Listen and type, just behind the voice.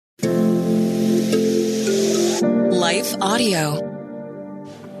Life Audio.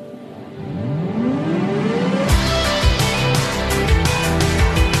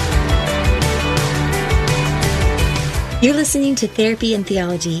 You're listening to Therapy and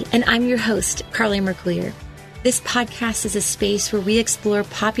Theology, and I'm your host, Carly Mercoulier. This podcast is a space where we explore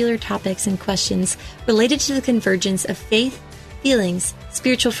popular topics and questions related to the convergence of faith, feelings,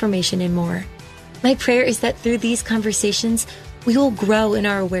 spiritual formation, and more. My prayer is that through these conversations, we will grow in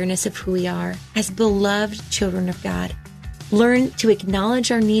our awareness of who we are as beloved children of God, learn to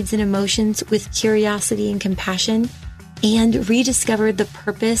acknowledge our needs and emotions with curiosity and compassion, and rediscover the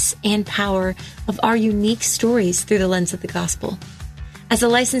purpose and power of our unique stories through the lens of the gospel. As a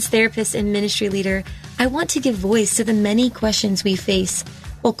licensed therapist and ministry leader, I want to give voice to the many questions we face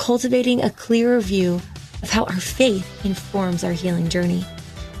while cultivating a clearer view of how our faith informs our healing journey.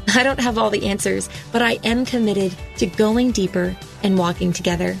 I don't have all the answers, but I am committed to going deeper and walking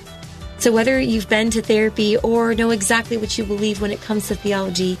together. So whether you've been to therapy or know exactly what you believe when it comes to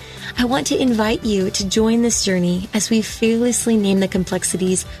theology, I want to invite you to join this journey as we fearlessly name the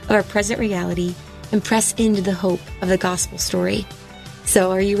complexities of our present reality and press into the hope of the gospel story.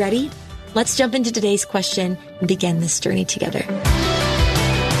 So are you ready? Let's jump into today's question and begin this journey together.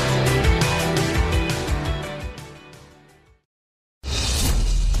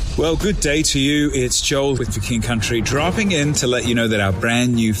 Well, good day to you. It's Joel with The King Country, dropping in to let you know that our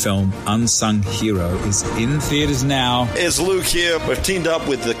brand new film, Unsung Hero, is in theaters now. It's Luke here. We've teamed up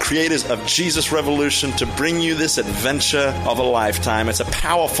with the creators of Jesus Revolution to bring you this adventure of a lifetime. It's a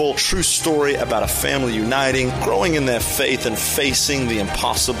powerful, true story about a family uniting, growing in their faith, and facing the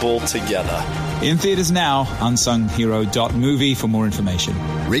impossible together. In theaters now, unsunghero.movie for more information.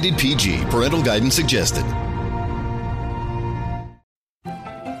 Rated PG. Parental guidance suggested.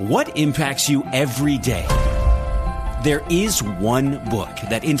 What impacts you every day? There is one book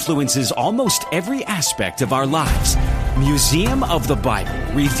that influences almost every aspect of our lives. Museum of the Bible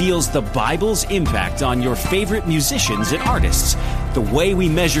reveals the Bible's impact on your favorite musicians and artists, the way we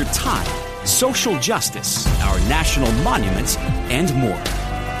measure time, social justice, our national monuments, and more.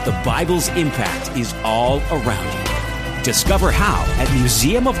 The Bible's impact is all around you. Discover how at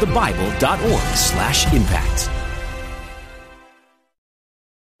museumofthebible.org/impact.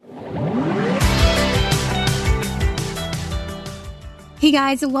 Hey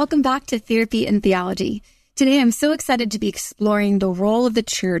guys, and welcome back to Therapy and Theology. Today I'm so excited to be exploring the role of the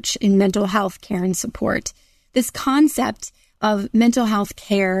church in mental health care and support. This concept of mental health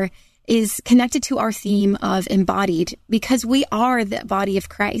care is connected to our theme of embodied because we are the body of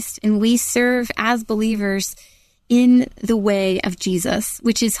Christ and we serve as believers in the way of Jesus,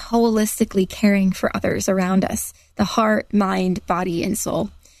 which is holistically caring for others around us, the heart, mind, body, and soul.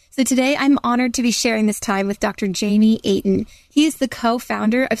 So today I'm honored to be sharing this time with Dr. Jamie Ayton. He is the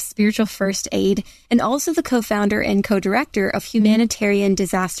co-founder of Spiritual First Aid and also the co-founder and co-director of Humanitarian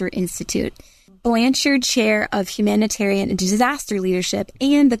Disaster Institute, Blanchard Chair of Humanitarian and Disaster Leadership,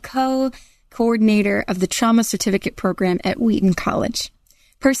 and the co-coordinator of the Trauma Certificate Program at Wheaton College.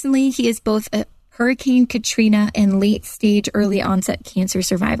 Personally, he is both a Hurricane Katrina and late-stage early-onset cancer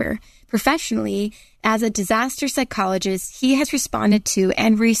survivor. Professionally, as a disaster psychologist, he has responded to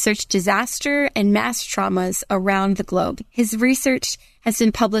and researched disaster and mass traumas around the globe. His research has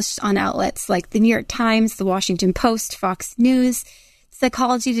been published on outlets like the New York Times, the Washington Post, Fox News,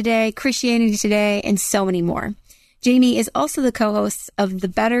 Psychology Today, Christianity Today, and so many more. Jamie is also the co-host of the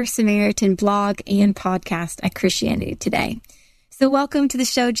Better Samaritan blog and podcast at Christianity Today. So welcome to the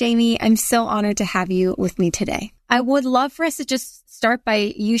show, Jamie. I'm so honored to have you with me today. I would love for us to just start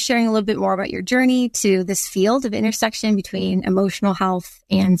by you sharing a little bit more about your journey to this field of intersection between emotional health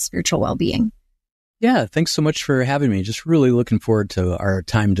and spiritual well-being. Yeah, thanks so much for having me. Just really looking forward to our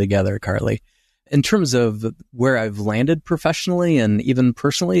time together, Carly. In terms of where I've landed professionally and even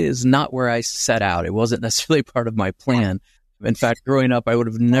personally is not where I set out. It wasn't necessarily part of my plan. In fact, growing up, I would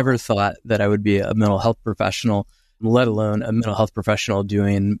have never thought that I would be a mental health professional, let alone a mental health professional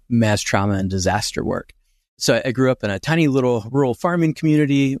doing mass trauma and disaster work. So I grew up in a tiny little rural farming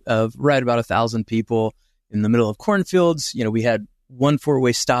community of right about 1,000 people in the middle of cornfields. You know, we had one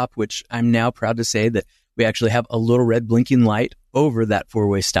four-way stop, which I'm now proud to say that we actually have a little red blinking light over that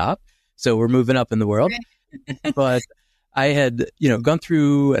four-way stop. So we're moving up in the world. But I had, gone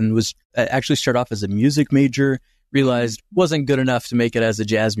through and was actually started off as a music major, realized wasn't good enough to make it as a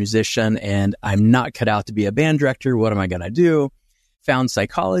jazz musician, and I'm not cut out to be a band director. What am I going to do? Found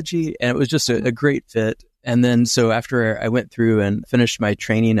psychology, and it was just a great fit. And then so after I went through and finished my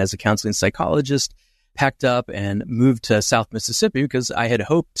training as a counseling psychologist, packed up and moved to South Mississippi because I had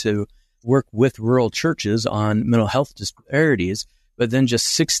hoped to work with rural churches on mental health disparities. But then just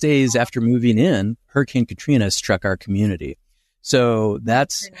 6 days after moving in, Hurricane Katrina struck our community. So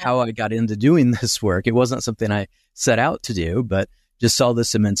that's how I got into doing this work. It wasn't something I set out to do, but just saw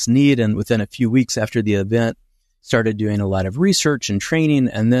this immense need. And within a few weeks after the event, started doing a lot of research and training.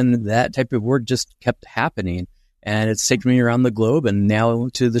 And then that type of work just kept happening. And it's taken me around the globe and now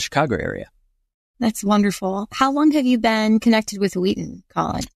to the Chicago area. That's wonderful. How long have you been connected with Wheaton,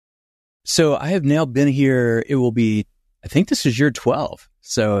 Colin? So I have now been here. It will be, I think this is year 12.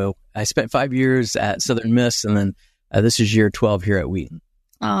 So I spent 5 years at Southern Miss, and then this is year 12 here at Wheaton.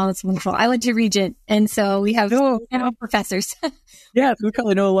 Oh, that's wonderful. I went to Regent, and so we have professors. Yeah, we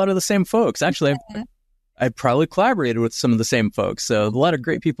probably know a lot of the same folks. Actually, I probably collaborated with some of the same folks. So a lot of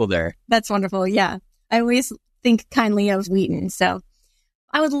great people there. That's wonderful. Yeah. I always think kindly of Wheaton. So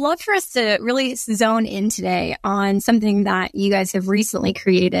I would love for us to really zone in today on something that you guys have recently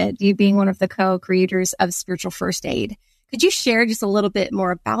created, you being one of the co-creators of Spiritual First Aid. Could you share just a little bit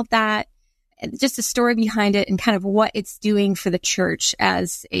more about that, just the story behind it and kind of what it's doing for the church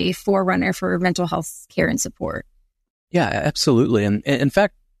as a forerunner for mental health care and support? Yeah, absolutely. And in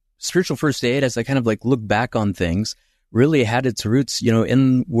fact, Spiritual First Aid, as I kind of like look back on things, really had its roots,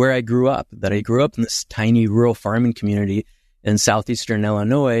 in where I grew up, that I grew up in this tiny rural farming community in southeastern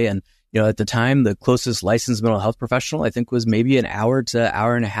Illinois. And, at the time, the closest licensed mental health professional, I think, was maybe an hour to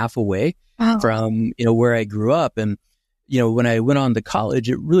hour and a half away from, where I grew up. And, when I went on to college,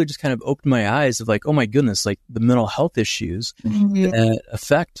 it really just kind of opened my eyes of like, oh my goodness, like the mental health issues that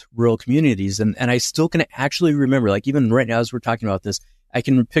affect rural communities. And I still can actually remember, like even right now, as we're talking about this, I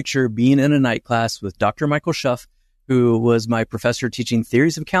can picture being in a night class with Dr. Michael Schuff, who was my professor teaching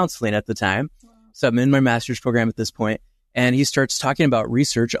theories of counseling at the time. So I'm in my master's program at this point. And he starts talking about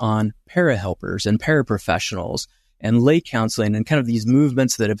research on parahelpers and paraprofessionals and lay counseling and kind of these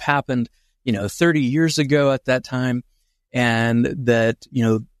movements that have happened, 30 years ago at that time. And that,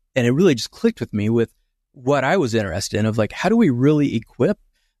 and it really just clicked with me with what I was interested in of like, how do we really equip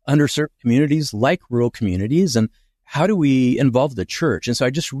underserved communities like rural communities? And how do we involve the church? And so I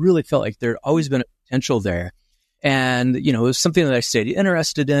just really felt like there had always been a potential there. And, it was something that I stayed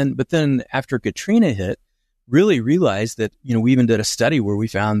interested in. But then after Katrina hit, really realized that, we even did a study where we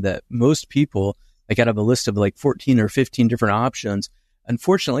found that most people, like out of a list of like 14 or 15 different options,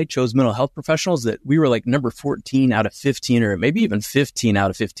 unfortunately chose mental health professionals that we were like number 14 out of 15, or maybe even 15 out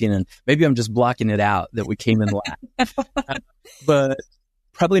of 15. And maybe I'm just blocking it out that we came in last. But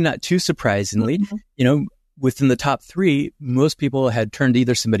probably not too surprisingly, within the top 3, most people had turned to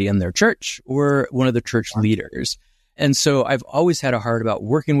either somebody in their church or one of the church leaders. And so I've always had a heart about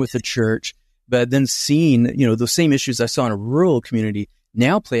working with the church, but then seeing, those same issues I saw in a rural community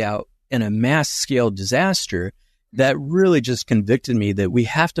now play out in a mass scale disaster. That really just convicted me that we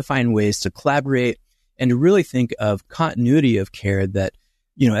have to find ways to collaborate and to really think of continuity of care that,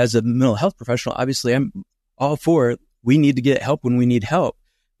 as a mental health professional, obviously I'm all for, we need to get help when we need help,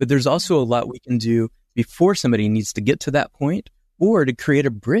 but there's also a lot we can do before somebody needs to get to that point, or to create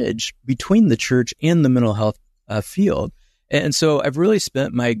a bridge between the church and the mental health field. And so I've really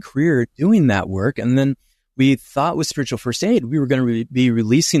spent my career doing that work. And then we thought with Spiritual First Aid, we were going to be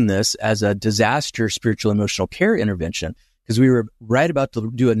releasing this as a disaster spiritual emotional care intervention, because we were right about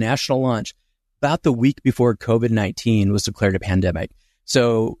to do a national launch about the week before COVID-19 was declared a pandemic.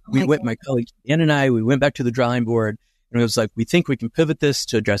 So my colleague Ann and I, we went back to the drawing board, and it was like, we think we can pivot this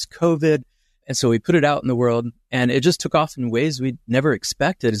to address COVID. And so we put it out in the world, and it just took off in ways we'd never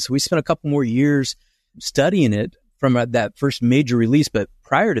expected. And so we spent a couple more years studying it from that first major release. But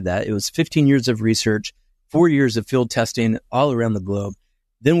prior to that, it was 15 years of research, 4 years of field testing all around the globe.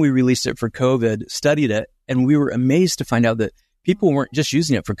 Then we released it for COVID, studied it, and we were amazed to find out that people weren't just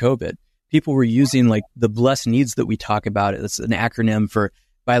using it for COVID. People were using like the blessed needs that we talk about. It's an acronym for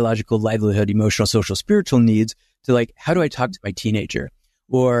biological, livelihood, emotional, social, spiritual needs, to like, how do I talk to my teenager?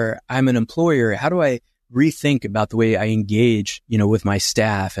 Or I'm an employer, how do I rethink about the way I engage, with my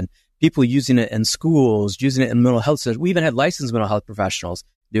staff? And people using it in schools, using it in mental health centers. We even had licensed mental health professionals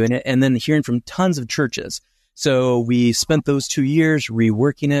doing it, and then hearing from tons of churches. So we spent those 2 years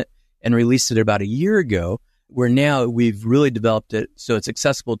reworking it and released it about a year ago, where now we've really developed it so it's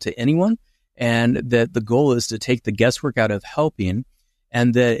accessible to anyone, and that the goal is to take the guesswork out of helping,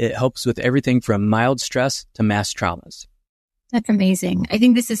 and that it helps with everything from mild stress to mass traumas. That's amazing. I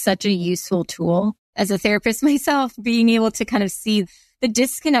think this is such a useful tool. As a therapist myself, being able to kind of see the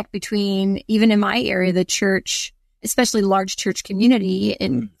disconnect between, even in my area, the church, especially large church community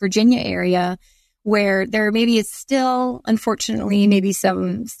in Virginia area, where there maybe is still, unfortunately, maybe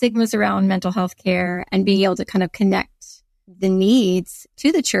some stigmas around mental health care, and being able to kind of connect the needs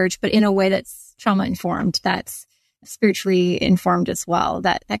to the church, but in a way that's trauma informed, that's spiritually informed as well.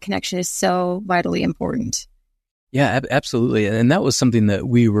 That connection is so vitally important. Yeah, absolutely. And that was something that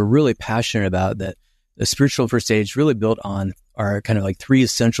we were really passionate about, that the spiritual first aid is really built on our kind of like three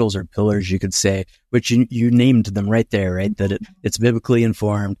essentials or pillars, you could say, which you named them right there, right? That it's biblically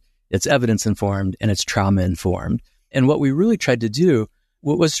informed, it's evidence informed, and it's trauma informed. And what we really tried to do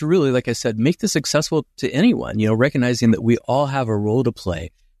was to really, like I said, make this accessible to anyone, recognizing that we all have a role to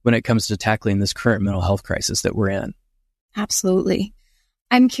play when it comes to tackling this current mental health crisis that we're in. Absolutely.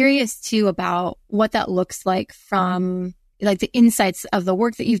 I'm curious too about what that looks like from like the insights of the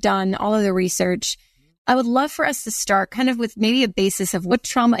work that you've done, all of the research. I would love for us to start kind of with maybe a basis of what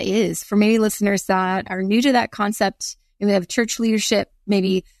trauma is for maybe listeners that are new to that concept. We have church leadership,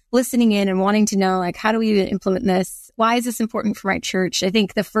 maybe listening in and wanting to know, like, how do we implement this? Why is this important for my church? I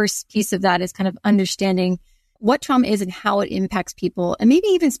think the first piece of that is kind of understanding what trauma is and how it impacts people, and maybe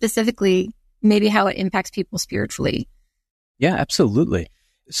even specifically, maybe how it impacts people spiritually. Yeah, absolutely.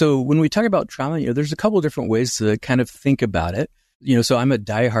 So when we talk about trauma, there's a couple of different ways to kind of think about it. So I'm a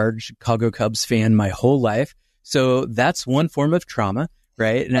diehard Chicago Cubs fan my whole life. So that's one form of trauma,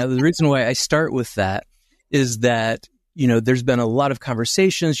 right? Now, the reason why I start with that is that, there's been a lot of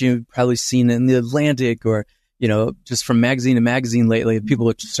conversations, you've probably seen in the Atlantic or, just from magazine to magazine lately, people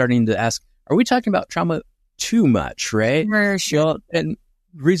are starting to ask, are we talking about trauma too much, right? For sure. And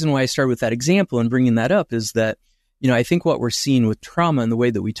the reason why I started with that example and bringing that up is that, I think what we're seeing with trauma and the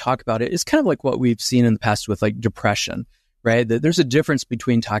way that we talk about it is kind of like what we've seen in the past with like depression, right? That there's a difference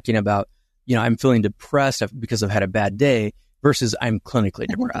between talking about, I'm feeling depressed because I've had a bad day versus I'm clinically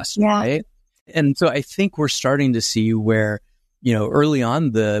depressed, right? And so I think we're starting to see where, early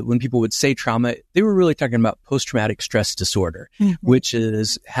on, when people would say trauma, they were really talking about post-traumatic stress disorder, which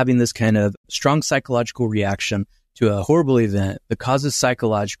is having this kind of strong psychological reaction to a horrible event that causes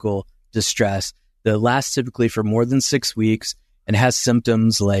psychological distress that lasts typically for more than 6 weeks and has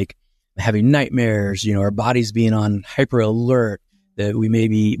symptoms like having nightmares, our bodies being on hyper alert, that we may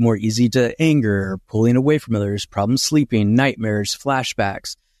be more easy to anger, pulling away from others, problems sleeping, nightmares,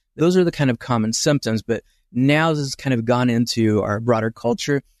 flashbacks. Those are the kind of common symptoms. But now this has kind of gone into our broader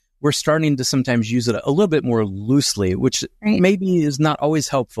culture. We're starting to sometimes use it a little bit more loosely, which maybe is not always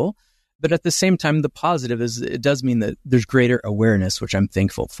helpful. But at the same time, the positive is it does mean that there's greater awareness, which I'm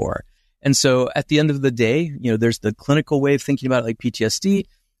thankful for. And so at the end of the day, there's the clinical way of thinking about it, like PTSD,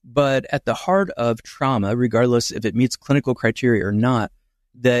 but at the heart of trauma, regardless if it meets clinical criteria or not,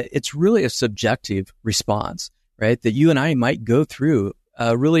 that it's really a subjective response, right? That you and I might go through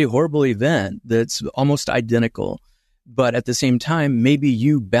a really horrible event that's almost identical, but at the same time, maybe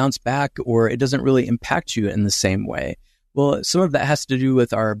you bounce back or it doesn't really impact you in the same way. Well, some of that has to do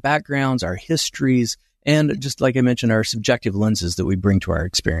with our backgrounds, our histories, and just like I mentioned, our subjective lenses that we bring to our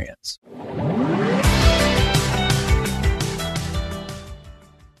experience.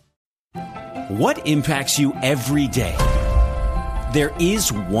 What impacts you every day? There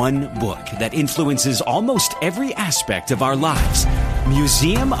is one book that influences almost every aspect of our lives.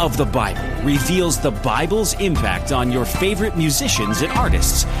 Museum of the Bible reveals the Bible's impact on your favorite musicians and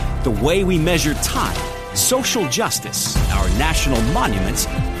artists, the way we measure time, social justice, our national monuments,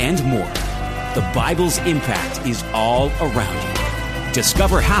 and more. The Bible's impact is all around you.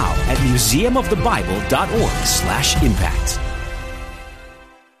 Discover how at museumofthebible.org/impact.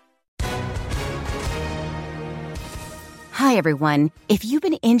 Hi, everyone. If you've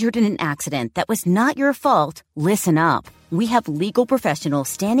been injured in an accident that was not your fault, listen up. We have legal professionals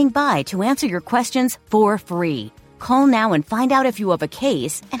standing by to answer your questions for free. Call now and find out if you have a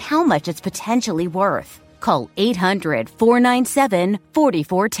case and how much it's potentially worth. Call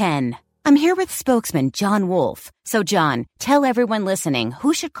 800-497-4410. I'm here with spokesman John Wolf. So, John, tell everyone listening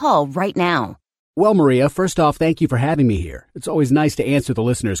who should call right now. Well, Maria, first off, thank you for having me here. It's always nice to answer the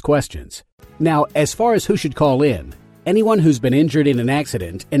listeners' questions. Now, as far as who should call in, anyone who's been injured in an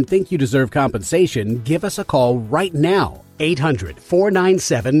accident and think you deserve compensation, give us a call right now.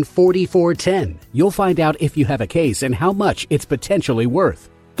 800-497-4410. You'll find out if you have a case and how much it's potentially worth.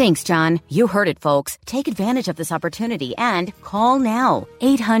 Thanks, John. You heard it, folks. Take advantage of this opportunity and call now.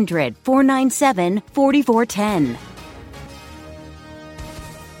 800-497-4410.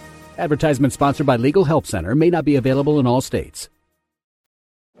 Advertisement sponsored by Legal Help Center. May not be available in all states.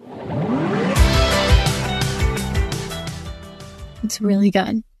 It's really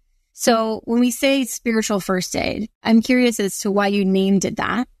good. So when we say spiritual first aid, I'm curious as to why you named it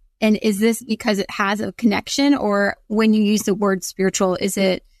that. And is this because it has a connection, or when you use the word spiritual, is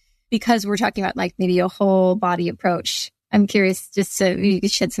it because we're talking about like maybe a whole body approach? I'm curious just so you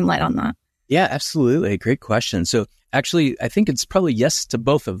could shed some light on that. Yeah, absolutely. Great question. So actually, I think it's probably yes to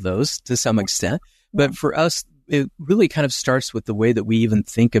both of those to some extent. But for us, it really kind of starts with the way that we even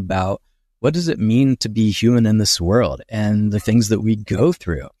think about what does it mean to be human in this world and the things that we go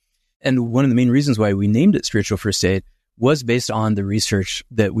through. And one of the main reasons why we named it Spiritual First Aid was based on the research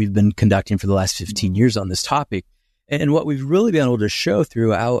that we've been conducting for the last 15 years on this topic. And what we've really been able to show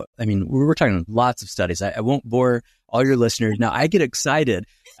throughout, I mean, we're talking lots of studies. I won't bore all your listeners. Now, I get excited.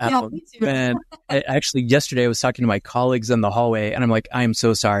 And actually, yesterday I was talking to my colleagues in the hallway, and I'm like, I am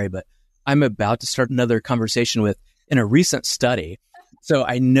so sorry, but I'm about to start another conversation in a recent study. So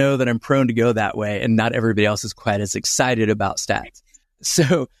I know that I'm prone to go that way, and not everybody else is quite as excited about stats.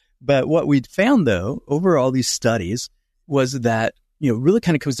 So, but what we found, though, over all these studies was that, really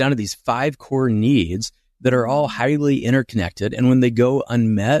kind of comes down to these 5 core needs that are all highly interconnected. And when they go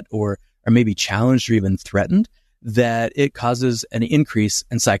unmet or are maybe challenged or even threatened, that it causes an increase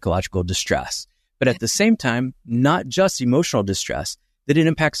in psychological distress. But at the same time, not just emotional distress, that it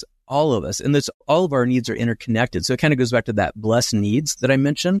impacts all of us. And that's all of our needs are interconnected. So it kind of goes back to that blessed needs that I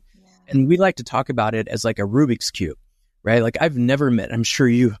mentioned. Yeah. And we like to talk about it as like a Rubik's Cube, right? Like I've never met, I'm sure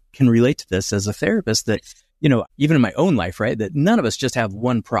you can relate to this as a therapist, that, even in my own life, right, that none of us just have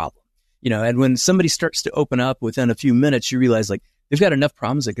one problem, and when somebody starts to open up within a few minutes, you realize like they've got enough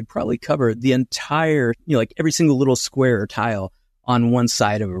problems that could probably cover the entire, like every single little square or tile on one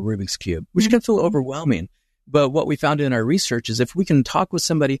side of a Rubik's Cube, which can feel overwhelming. But what we found in our research is if we can talk with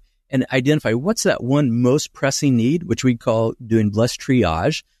somebody and identify what's that one most pressing need, which we call doing blessed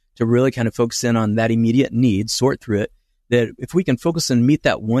triage, to really kind of focus in on that immediate need, sort through it, that if we can focus and meet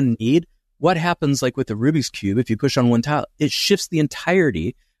that one need, what happens like with the Rubik's Cube, if you push on one tile, it shifts the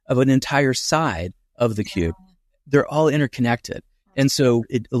entirety of an entire side of the cube. They're all interconnected. And so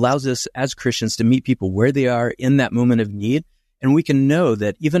it allows us as Christians to meet people where they are in that moment of need. And we can know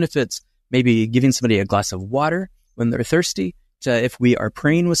that even if it's maybe giving somebody a glass of water when they're thirsty, if we are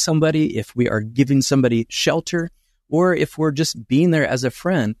praying with somebody, if we are giving somebody shelter, or if we're just being there as a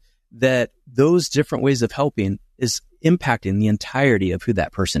friend, that those different ways of helping is impacting the entirety of who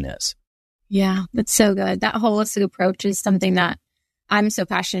that person is. Yeah, that's so good. That holistic approach is something that I'm so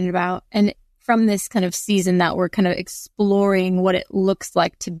passionate about. And from this kind of season that we're kind of exploring what it looks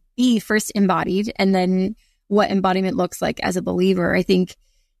like to be first embodied and then what embodiment looks like as a believer, I think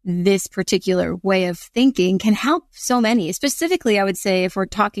this particular way of thinking can help so many. Specifically, I would say if we're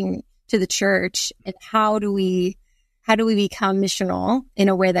talking to the church, and how do we become missional in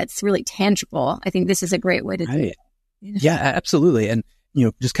a way that's really tangible? I think this is a great way to do it. Yeah, absolutely. And,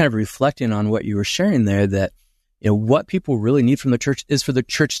 just kind of reflecting on what you were sharing there, that, what people really need from the church is for the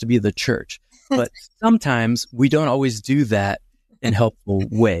church to be the church. But sometimes we don't always do that in helpful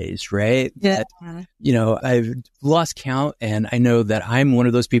ways, right? Yeah. That, I've lost count, and I know that I'm one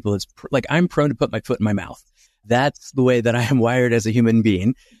of those people that's I'm prone to put my foot in my mouth. That's the way that I am wired as a human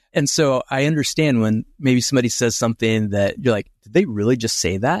being. And so I understand when maybe somebody says something that you're like, did they really just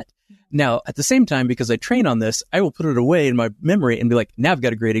say that? Now, at the same time, because I train on this, I will put it away in my memory and be like, now I've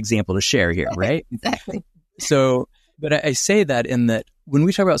got a great example to share here, right? Exactly. So, but I say that in that when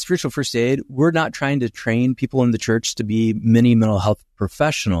we talk about spiritual first aid, we're not trying to train people in the church to be mini mental health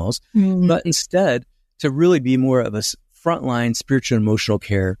professionals, but instead to really be more of a frontline spiritual and emotional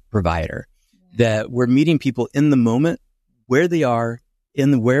care provider, that we're meeting people in the moment where they are,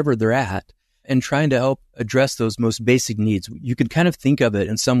 wherever they're at, and trying to help address those most basic needs. You could kind of think of it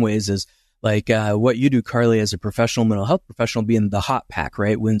in some ways as like what you do, Carly, as a professional mental health professional, being the hot pack,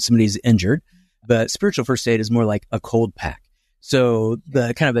 right? When somebody's injured. But spiritual first aid is more like a cold pack. So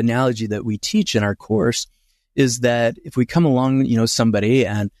the kind of analogy that we teach in our course is that if we come along, somebody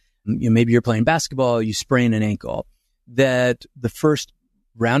and maybe you're playing basketball, you sprain an ankle, that the first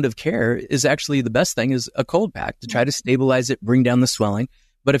round of care is actually the best thing is a cold pack to try to stabilize it, bring down the swelling.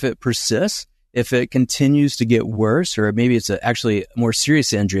 But if it persists, if it continues to get worse, or maybe it's actually a more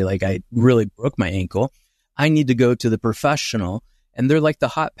serious injury, like I really broke my ankle, I need to go to the professional. And they're like the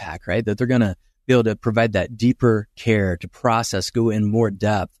hot pack, right? That they're going to be able to provide that deeper care to process, go in more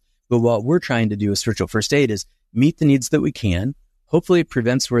depth. But what we're trying to do with spiritual first aid is meet the needs that we can. Hopefully it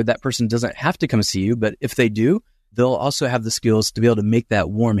prevents where that person doesn't have to come see you. But if they do, they'll also have the skills to be able to make that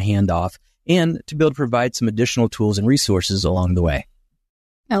warm handoff and to be able to provide some additional tools and resources along the way.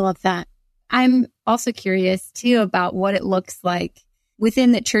 I love that. I'm also curious too about what it looks like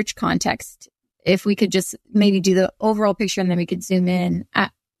within the church context. If we could just maybe do the overall picture and then we could zoom in.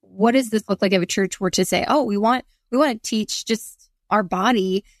 What does this look like if a church were to say, oh, we want to teach just our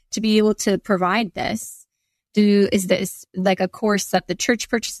body to be able to provide this? Is this like a course that the church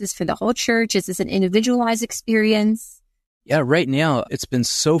purchases for the whole church? Is this an individualized experience? Yeah, right now it's been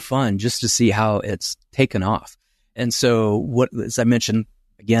so fun just to see how it's taken off. And so as I mentioned,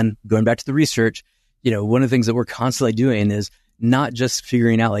 again, going back to the research, one of the things that we're constantly doing is not just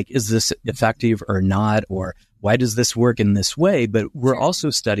figuring out like, is this effective or not, or why does this work in this way? But we're also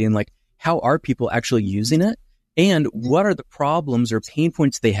studying like, how are people actually using it? And what are the problems or pain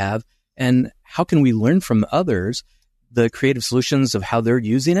points they have? And how can we learn from others the creative solutions of how they're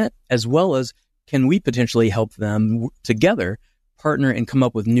using it, as well as can we potentially help them together partner and come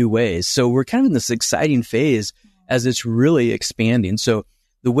up with new ways? So we're kind of in this exciting phase as it's really expanding. So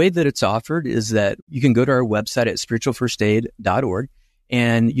the way that it's offered is that you can go to our website at spiritualfirstaid.org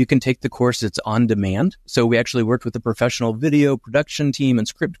and you can take the course. It's on demand. So we actually worked with a professional video production team and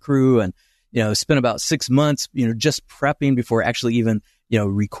script crew and, spent about 6 months, just prepping before actually even,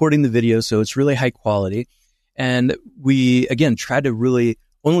 recording the video. So it's really high quality. And we, again, try to really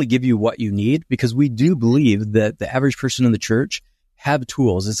only give you what you need because we do believe that the average person in the church have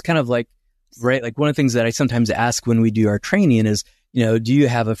tools. It's kind of like, right? Like one of the things that I sometimes ask when we do our training is, do you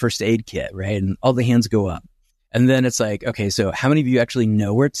have a first aid kit, right? And all the hands go up. And then it's like, okay, so how many of you actually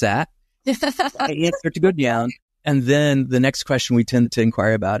know where it's at? I start to go down. And then the next question we tend to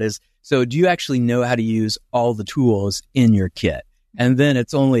inquire about is, so do you actually know how to use all the tools in your kit? And then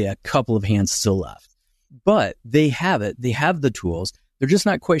it's only a couple of hands still left. But they have it. They have the tools. They're just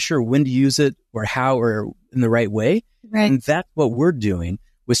not quite sure when to use it or how or in the right way. Right. And that's what we're doing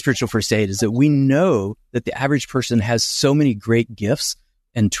with Spiritual First Aid is that we know that the average person has so many great gifts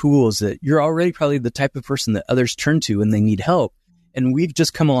and tools that you're already probably the type of person that others turn to when they need help. And we've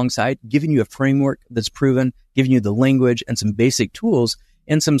just come alongside, giving you a framework that's proven, giving you the language and some basic tools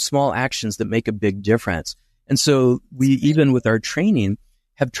and some small actions that make a big difference. And so we, even with our training,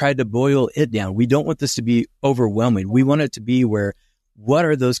 have tried to boil it down. We don't want this to be overwhelming. We want it to be where, what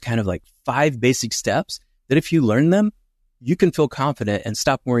are those kind of like 5 basic steps that if you learn them, you can feel confident and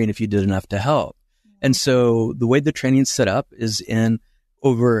stop worrying if you did enough to help. And so the way the training's set up is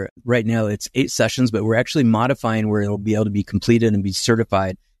over right now, it's 8 sessions, but we're actually modifying where it'll be able to be completed and be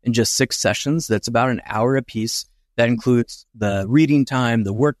certified in just 6 sessions. That's about an hour a piece. That includes the reading time,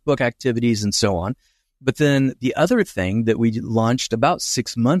 the workbook activities, and so on. But then the other thing that we launched about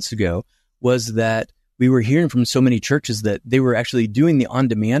 6 months ago was that we were hearing from so many churches that they were actually doing the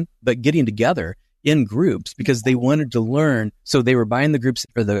on-demand, but getting together in groups because they wanted to learn. So they were buying the groups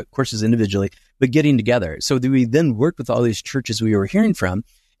or the courses individually, but getting together. So we then worked with all these churches we were hearing from,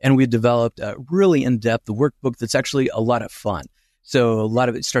 and we developed a really in-depth workbook that's actually a lot of fun. So a lot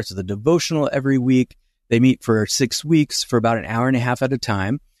of it starts with a devotional every week. They meet for 6 weeks for about an hour and a half at a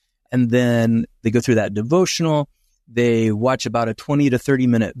time. And then they go through that devotional. They watch about a 20 to 30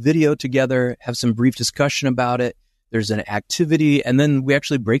 minute video together, have some brief discussion about it. There's an activity, and then we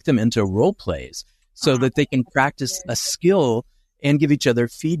actually break them into role plays so that they can practice a skill and give each other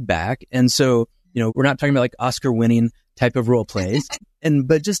feedback. And so, we're not talking about like Oscar winning type of role plays,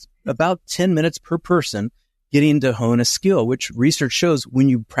 but just about 10 minutes per person getting to hone a skill, which research shows when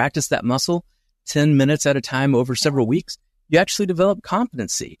you practice that muscle 10 minutes at a time over several weeks, you actually develop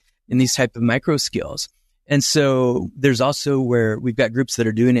competency in these type of micro skills. And so there's also where we've got groups that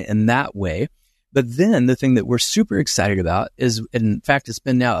are doing it in that way. But then the thing that we're super excited about is, in fact, it's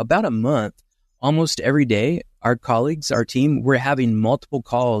been now about a month, almost every day, our colleagues, our team, we're having multiple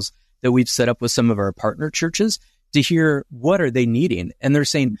calls that we've set up with some of our partner churches to hear what are they needing. And they're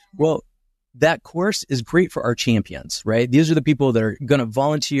saying, well, that course is great for our champions, right? These are the people that are going to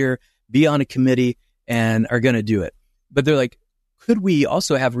volunteer, be on a committee, and are going to do it. But they're like, could we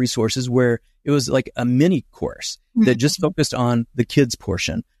also have resources where it was like a mini course that just focused on the kids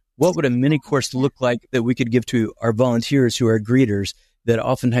portion? What would a mini course look like that we could give to our volunteers who are greeters that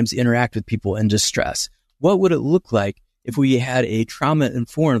oftentimes interact with people in distress? What would it look like if we had a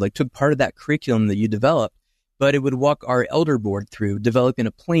trauma-informed, like took part of that curriculum that you developed, but it would walk our elder board through developing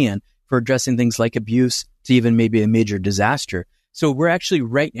a plan for addressing things like abuse to even maybe a major disaster? So we're actually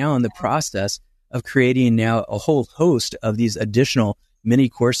right now in the process of creating now a whole host of these additional mini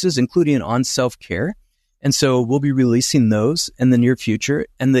courses, including on self-care. And so we'll be releasing those in the near future.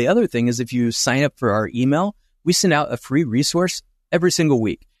 And the other thing is, if you sign up for our email, we send out a free resource every single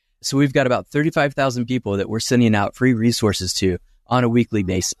week. So we've got about 35,000 people that we're sending out free resources to on a weekly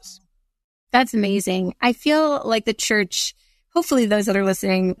basis. That's amazing. I feel like the church, hopefully those that are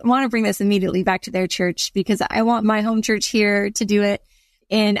listening, want to bring this immediately back to their church, because I want my home church here to do it.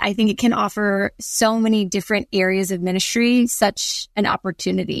 And I think it can offer so many different areas of ministry, such an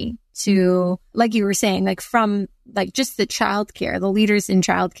opportunity to, like you were saying, like from like just the childcare, the leaders in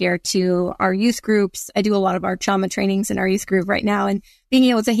childcare, to our youth groups. I do a lot of our trauma trainings in our youth group right now, and being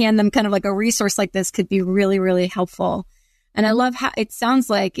able to hand them kind of like a resource like this could be really, really helpful. And I love how it sounds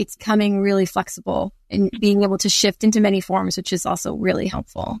like it's coming really flexible and being able to shift into many forms, which is also really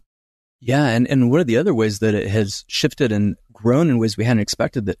helpful. Yeah. And one of the other ways that it has shifted and grown in ways we hadn't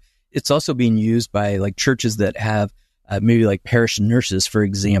expected, that it's also being used by like churches that have maybe like parish nurses, for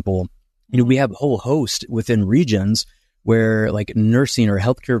example. We have a whole host within regions where like nursing or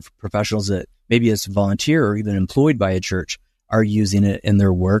healthcare professionals that maybe as volunteer or even employed by a church are using it in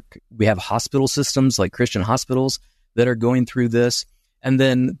their work. We have hospital systems like Christian hospitals that are going through this. And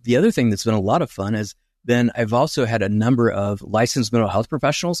then the other thing that's been a lot of fun is then I've also had a number of licensed mental health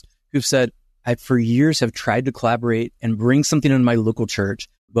professionals who've said, I for years have tried to collaborate and bring something into my local church,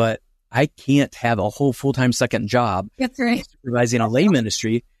 but I can't have a whole full-time second job. That's right. Supervising a lay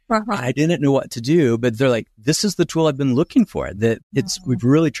ministry. I didn't know what to do, but they're like, this is the tool I've been looking for. That we've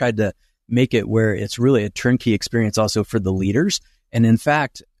really tried to make it where it's really a turnkey experience also for the leaders. And in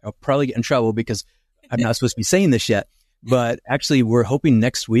fact, I'll probably get in trouble because I'm not supposed to be saying this yet, but actually we're hoping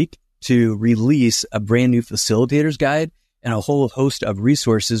next week to release a brand new facilitators guide and a whole host of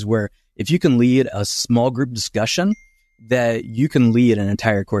resources where if you can lead a small group discussion, that you can lead an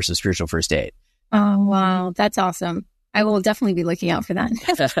entire course of spiritual first aid. Oh, wow. That's awesome. I will definitely be looking out for that.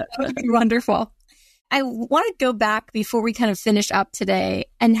 That would be wonderful. I want to go back before we kind of finish up today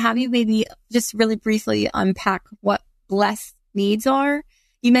and have you maybe just really briefly unpack what blessed needs are.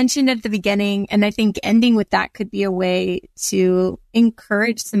 You mentioned at the beginning, and I think ending with that could be a way to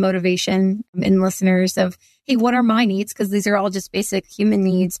encourage some motivation in listeners of, hey, what are my needs? Because these are all just basic human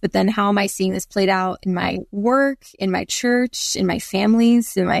needs. But then how am I seeing this played out in my work, in my church, in my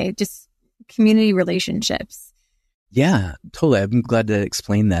families, in my just community relationships? Yeah, totally. I'm glad to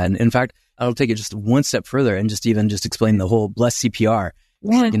explain that. And in fact, I'll take it just one step further and just explain the whole blessed CPR.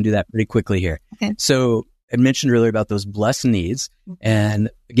 Yeah. I can do that pretty quickly here. Okay. So I mentioned earlier about those blessed needs. And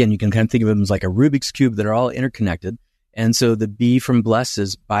again, you can kind of think of them as like a Rubik's Cube that are all interconnected. And so the B from blessed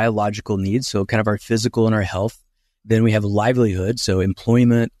is biological needs. So kind of our physical and our health. Then we have livelihood. So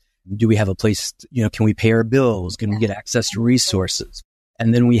employment. Do we have a place, can we pay our bills? Can we get access to resources?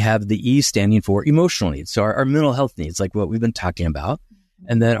 And then we have the E standing for emotional needs. So our mental health needs, like what we've been talking about.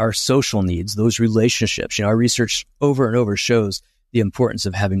 And then our social needs, those relationships. Our research over and over shows the importance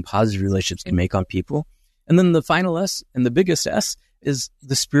of having positive relationships can make on people. And then the final S and the biggest S is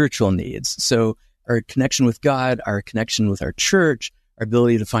the spiritual needs. So our connection with God, our connection with our church, our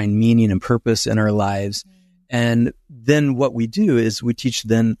ability to find meaning and purpose in our lives. And then what we do is we teach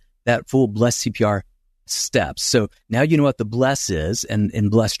then that full blessed CPR steps. So now you know what the bless is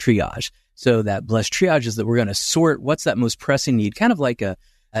and blessed triage. So that blessed triage is that we're going to sort what's that most pressing need, kind of like an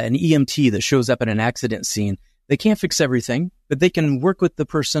EMT that shows up at an accident scene. They can't fix everything, but they can work with the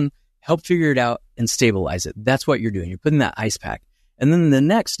person, help figure it out, and stabilize it. That's what you're doing. You're putting that ice pack. And then the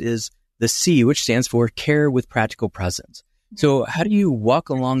next is the C, which stands for care with practical presence. So how do you walk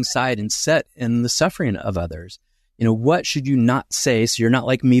alongside and set in the suffering of others? What should you not say so you're not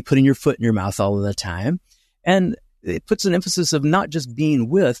like me putting your foot in your mouth all of the time? And it puts an emphasis of not just being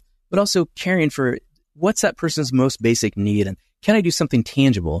with, but also caring for what's that person's most basic need, and can I do something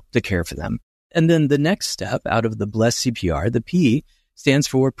tangible to care for them? And then the next step out of the blessed CPR, the P, stands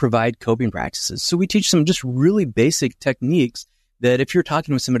for provide coping practices. So we teach some just really basic techniques that if you're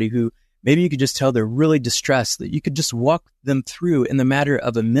talking with somebody who maybe you could just tell they're really distressed, that you could just walk them through in the matter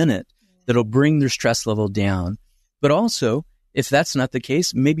of a minute that'll bring their stress level down. But also, if that's not the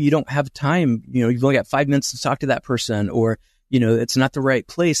case, maybe you don't have time, you've only got 5 minutes to talk to that person, or, it's not the right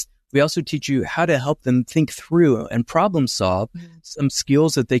place. We also teach you how to help them think through and problem solve some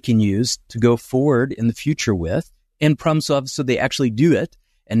skills that they can use to go forward in the future with, and problem solve so they actually do it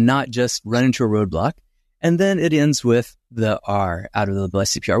and not just run into a roadblock. And then it ends with the R out of the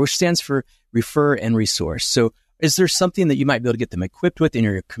blessed CPR, which stands for refer and resource. So is there something that you might be able to get them equipped with in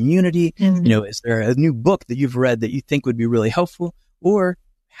your community? Is there a new book that you've read that you think would be really helpful? Or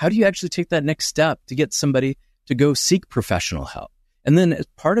how do you actually take that next step to get somebody to go seek professional help? And then as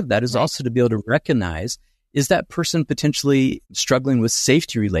part of that is also to be able to recognize, is that person potentially struggling with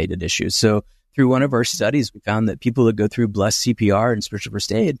safety related issues? So through one of our studies, we found that people that go through blessed CPR and spiritual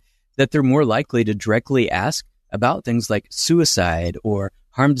first aid, that they're more likely to directly ask about things like suicide or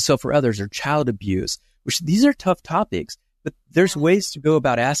harm to self or others or child abuse, which these are tough topics, but there's ways to go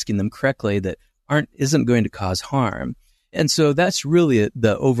about asking them correctly that isn't going to cause harm. And so that's really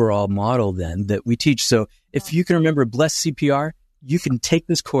the overall model then that we teach. So if you can remember blessed CPR, you can take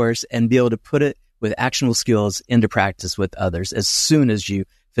this course and be able to put it with actionable skills into practice with others as soon as you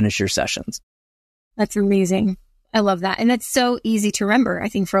finish your sessions. That's amazing. I love that. And that's so easy to remember. I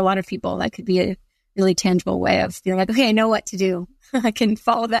think for a lot of people, that could be a really tangible way of feeling like, okay, I know what to do. I can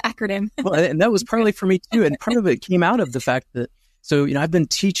follow the acronym. Well, and that was partly for me too. And part of it came out of the fact that So, I've been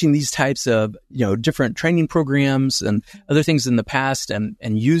teaching these types of, different training programs and other things in the past and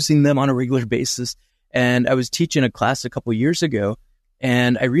using them on a regular basis. And I was teaching a class a couple of years ago,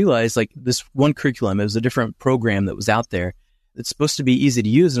 and I realized like this one curriculum, it was a different program that was out there. It's supposed to be easy to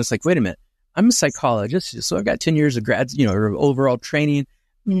use. And it's like, wait a minute, I'm a psychologist. So I've got 10 years of or overall training.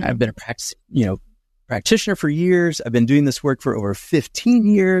 I've been a practitioner for years. I've been doing this work for over 15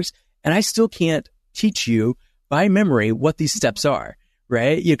 years, and I still can't teach you by memory what these steps are,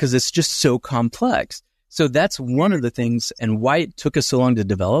 right? Because it's just so complex. So that's one of the things, and why it took us so long to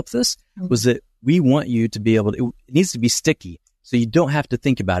develop this was that we want you to be able to, it needs to be sticky. So you don't have to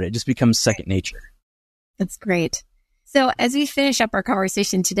think about it. It just becomes second nature. That's great. So as we finish up our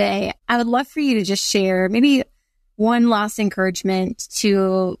conversation today, I would love for you to just share maybe one last encouragement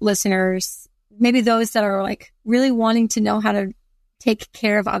to listeners, maybe those that are like really wanting to know how to take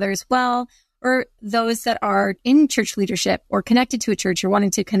care of others well, or those that are in church leadership or connected to a church or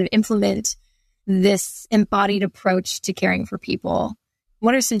wanting to kind of implement this embodied approach to caring for people.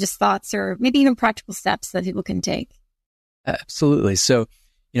 What are some just thoughts or maybe even practical steps that people can take? Absolutely. So,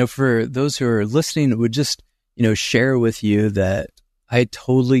 for those who are listening, would just, share with you that I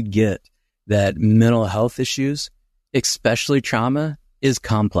totally get that mental health issues, especially trauma, is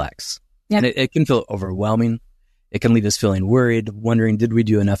complex. Yep. And it can feel overwhelming. It can leave us feeling worried, wondering, did we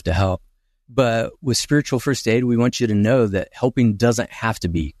do enough to help? But with spiritual first aid, we want you to know that helping doesn't have to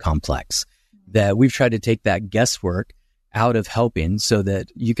be complex, that we've tried to take that guesswork out of helping so that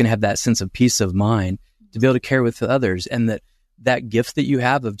you can have that sense of peace of mind to be able to care with others. And that gift that you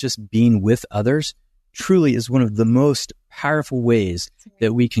have of just being with others truly is one of the most powerful ways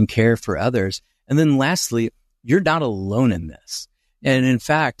that we can care for others. And then lastly, you're not alone in this. And in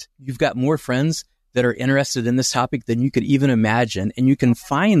fact, you've got more friends that are interested in this topic than you could even imagine. And you can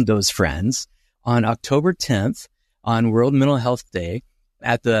find those friends on October 10th on World Mental Health Day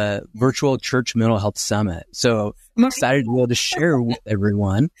at the virtual Church Mental Health Summit. So I'm excited to be able to share with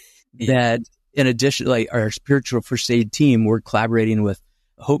everyone that in addition, like our spiritual first aid team, we're collaborating with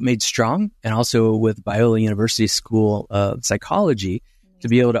Hope Made Strong and also with Biola University School of Psychology to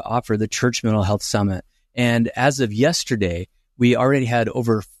be able to offer the Church Mental Health Summit. And as of yesterday, we already had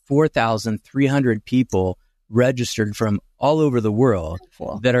over 4,300 people registered from all over the world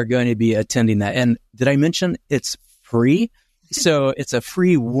that are going to be attending that. And did I mention it's free? So it's a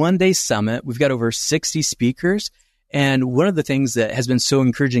free one-day summit. We've got over 60 speakers. And one of the things that has been so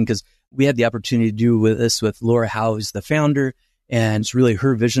encouraging, because we had the opportunity to do this with Laura Howe, who's the founder, and it's really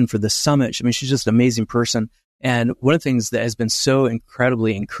her vision for the summit. I mean, she's just an amazing person. And one of the things that has been so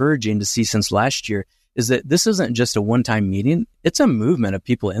incredibly encouraging to see since last year is that this isn't just a one-time meeting. It's a movement of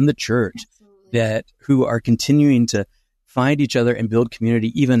people in the church who are continuing to find each other and build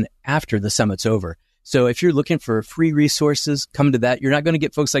community even after the summit's over. So if you're looking for free resources, come to that. You're not going to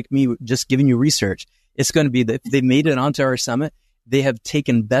get folks like me just giving you research. It's going to be that they made it onto our summit. They have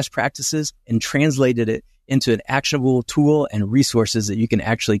taken best practices and translated it into an actionable tool and resources that you can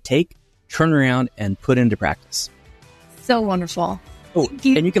actually take, turn around, and put into practice. So wonderful. Oh,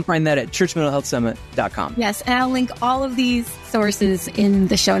 and you can find that at churchmentalhealthsummit.com. Yes, and I'll link all of these sources in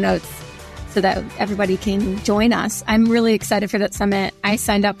the show notes so that everybody can join us. I'm really excited for that summit. I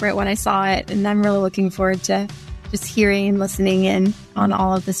signed up for it when I saw it, and I'm really looking forward to just hearing and listening in on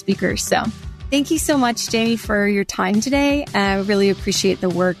all of the speakers. So thank you so much, Jamie, for your time today. I really appreciate the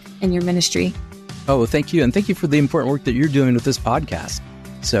work in your ministry. Oh, well, thank you. And thank you for the important work that you're doing with this podcast.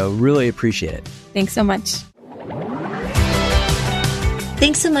 So really appreciate it. Thanks so much.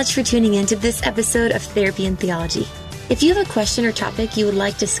 Thanks so much for tuning in to this episode of Therapy and Theology. If you have a question or topic you would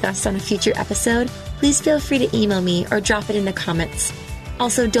like discussed on a future episode, please feel free to email me or drop it in the comments.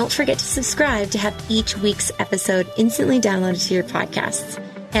 Also, don't forget to subscribe to have each week's episode instantly downloaded to your podcasts,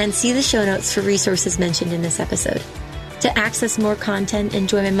 and see the show notes for resources mentioned in this episode. To access more content and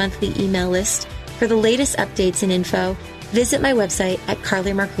join my monthly email list for the latest updates and info, visit my website at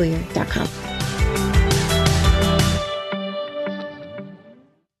carlymarcoulier.com.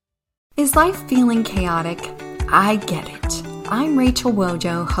 Is life feeling chaotic? I get it. I'm Rachel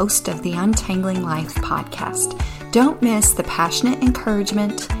Wojo, host of the Untangling Life podcast. Don't miss the passionate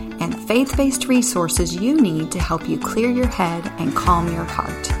encouragement and faith-based resources you need to help you clear your head and calm your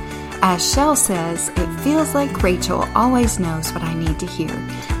heart. As Shell says, it feels like Rachel always knows what I need to hear.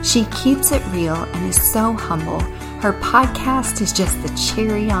 She keeps it real and is so humble. Her podcast is just the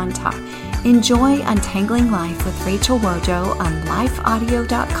cherry on top. Enjoy Untangling Life with Rachel Wojo on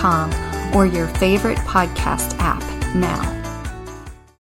lifeaudio.com or your favorite podcast app now.